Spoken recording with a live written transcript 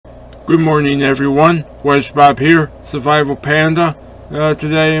Good morning everyone, WedgeBob here, Survival Panda.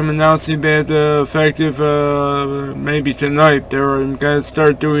 Today I'm announcing that effective maybe tonight I'm going to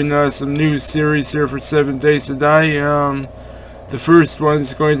start doing some new series here for 7 Days to Die. The first one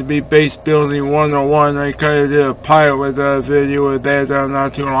is going to be Base Building 101. I kind of did a pilot video of that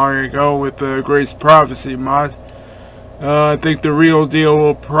not too long ago with the Grace Prophecy mod. I think the real deal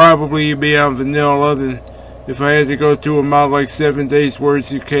will probably be on vanilla. If I had to go to a mod like 7 Days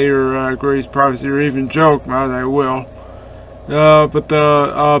Words UK or Grace Prophecy or even Joke mod, I will. But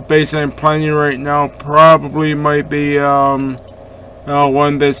the base I'm planning right now probably might be one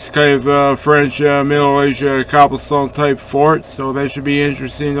that's kind of French Middle Asia cobblestone type fort, so that should be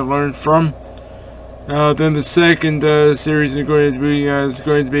interesting to learn from. Then the second series is going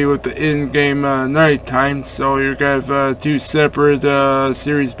to be with the in-game nighttime, so you're going to have two separate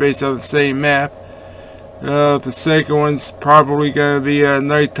series based on the same map. The second one's probably going to be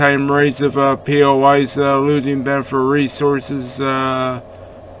nighttime raids of POIs, looting them for resources,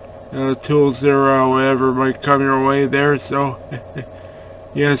 tools, or whatever might come your way there. So,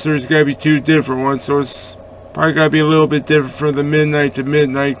 yeah, so there's going to be two different ones, so it's probably going to be a little bit different from the midnight to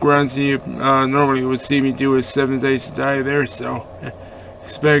midnight grunts you normally would see me do with 7 Days to Die there, so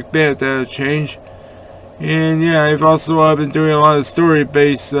expect that to change. And yeah, I've also been doing a lot of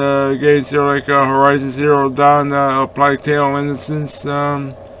story-based games here, like Horizon Zero Dawn, A Plague Tale Innocence.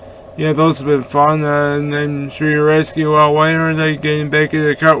 Yeah, those have been fun. And I'm sure you're asking, well, why aren't I getting back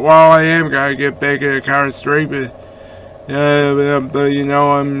into Counter? Well, I am gonna get back into Counter-Strike, but you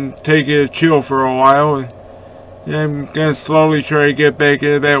know, I'm taking a chill for a while. And I'm gonna slowly try to get back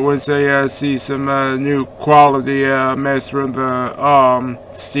into that once I see some new quality maps from the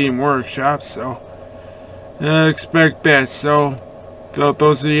Steam Workshop. So. Expect that. So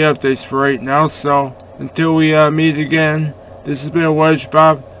those are the updates for right now. So until we meet again, this has been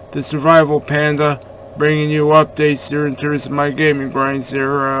WedgeBob, the Survival Panda, bringing you updates here in terms of my gaming grinds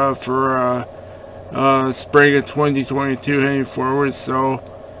here for spring of 2022 heading forward. So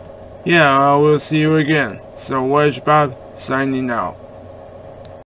yeah, we'll see you again. So WedgeBob signing out.